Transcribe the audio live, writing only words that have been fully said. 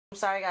I'm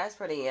sorry guys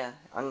for the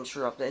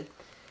uninterrupted,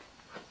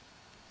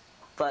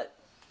 but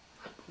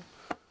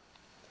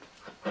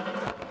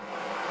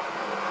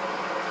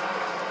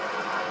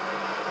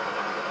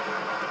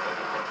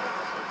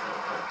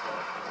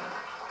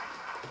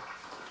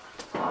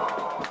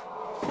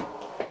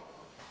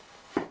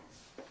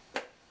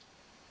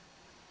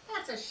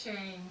that's a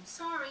shame.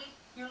 Sorry,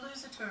 you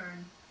lose a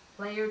turn.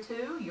 Player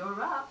 2,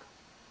 you're up.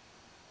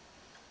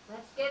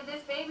 Let's give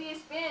this baby a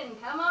spin.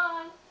 Come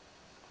on.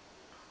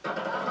 Come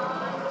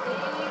on,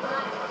 big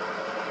money.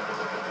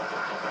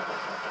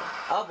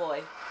 oh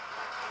boy.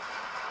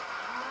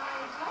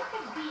 I'd like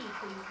a B,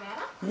 please,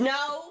 Vanna.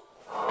 No!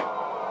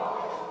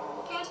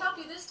 Can't help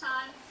you this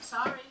time.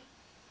 Sorry.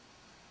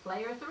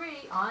 Player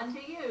 3, on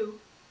to you.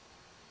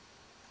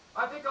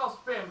 I think I'll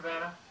spin,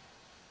 Vanna.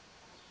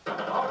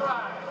 All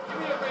right, give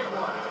me a big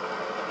one.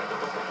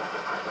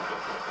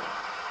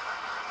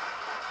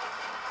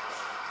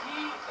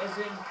 E as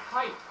in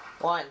height.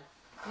 1.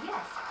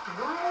 Yes,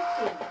 1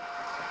 2.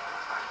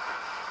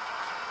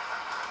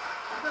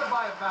 I'm gonna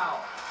buy a vowel.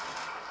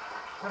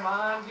 Come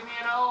on, give me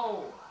an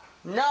O.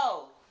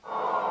 No!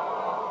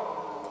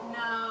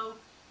 No.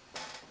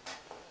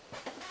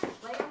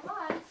 Player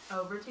 1,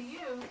 over to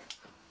you.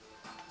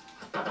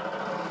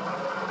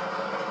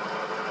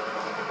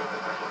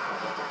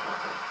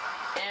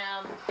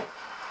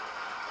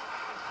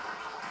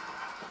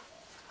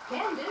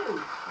 Can do. 1 M.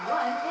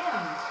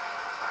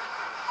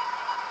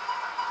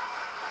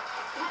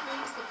 That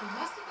means that the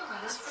rest of the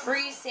letters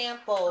Free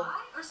sample. I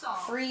or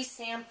solve. Free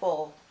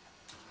sample.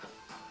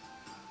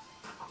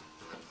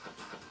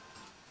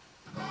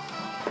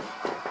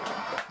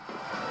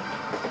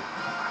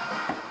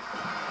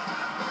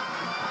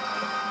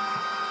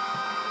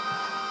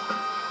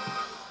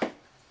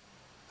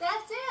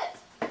 That's it.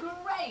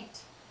 Great.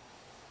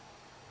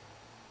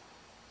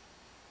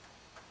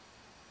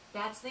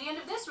 That's the end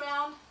of this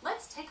round.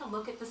 Let's take a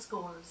look at the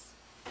scores.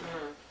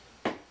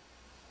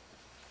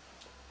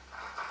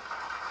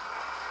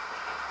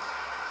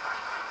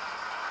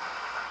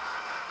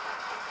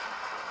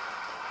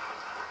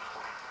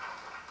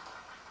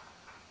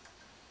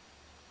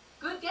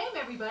 Good game,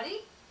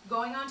 everybody.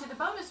 Going on to the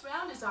bonus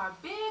round is our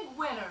big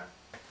winner,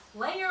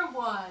 Player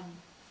 1.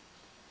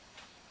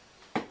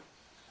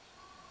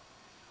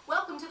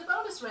 Welcome to the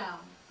bonus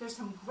round. There's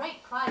some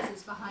great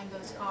prizes behind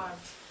those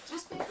cards.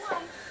 Just pick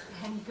one,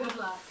 and good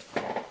luck.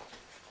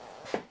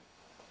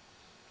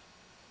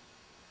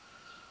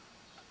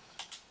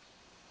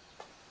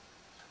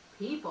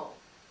 People.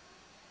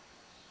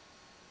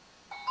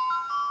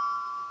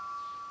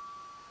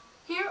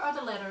 Here are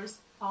the letters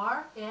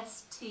R,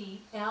 S,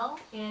 T, L,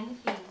 N,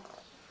 E.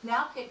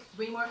 Now pick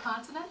 3 more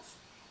consonants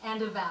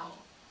and a vowel.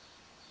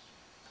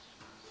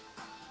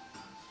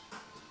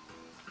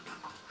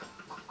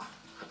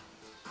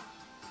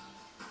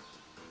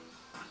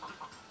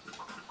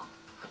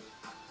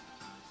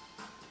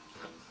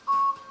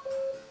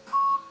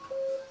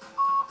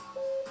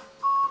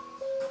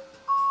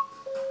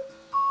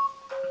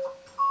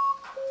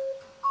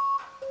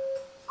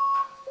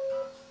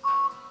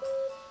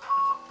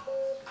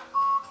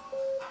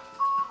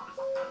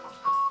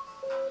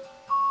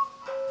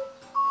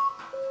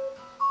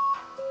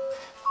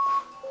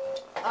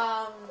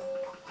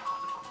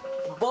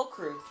 Boat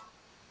crew.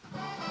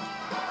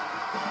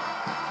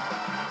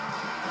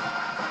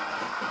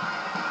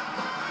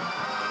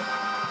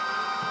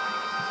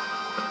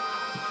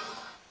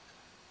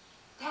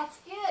 That's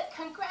it!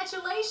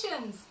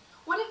 Congratulations!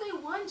 What have they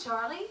won,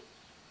 Charlie?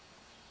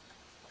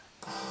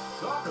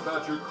 Talk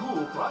about your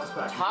cool prize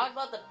package. Talk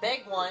about the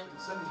big one.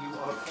 Sending you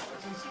on a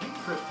fancy ski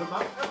trip to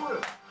Mount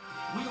Everest.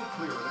 We'll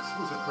clear an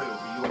exclusive trail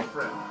for you and a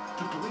friend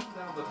to bring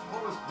down the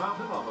tallest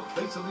mountain on the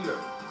face of the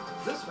earth.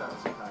 This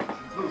fancy package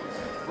includes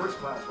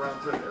first-class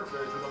round-trip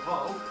airfare to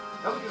Nepal,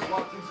 elegant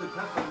lodgings at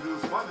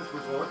Kathmandu's finest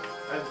resort,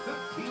 and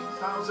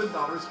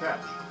 $15,000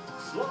 cash.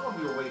 Slalom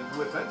your way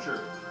into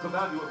adventure. The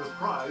value of this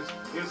prize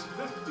is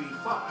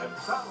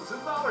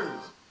 $55,000.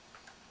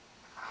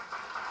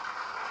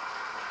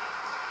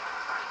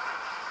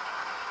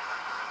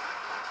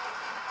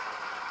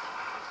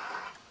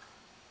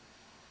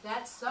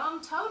 That's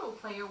sum total,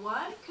 Player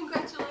 1.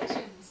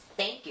 Congratulations.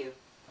 Thank you.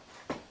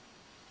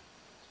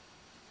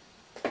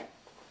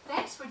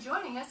 Thanks for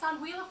joining us on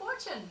Wheel of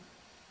Fortune.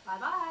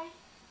 Bye-bye.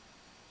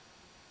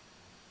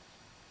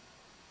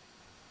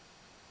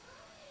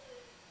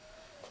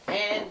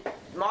 And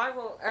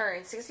Marvel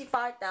earned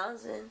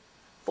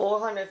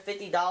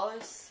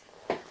 $65,450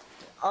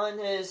 on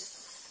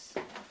his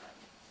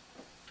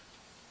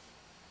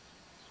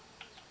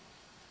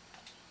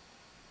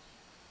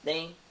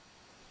thing.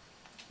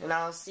 And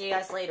I'll see you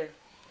guys later.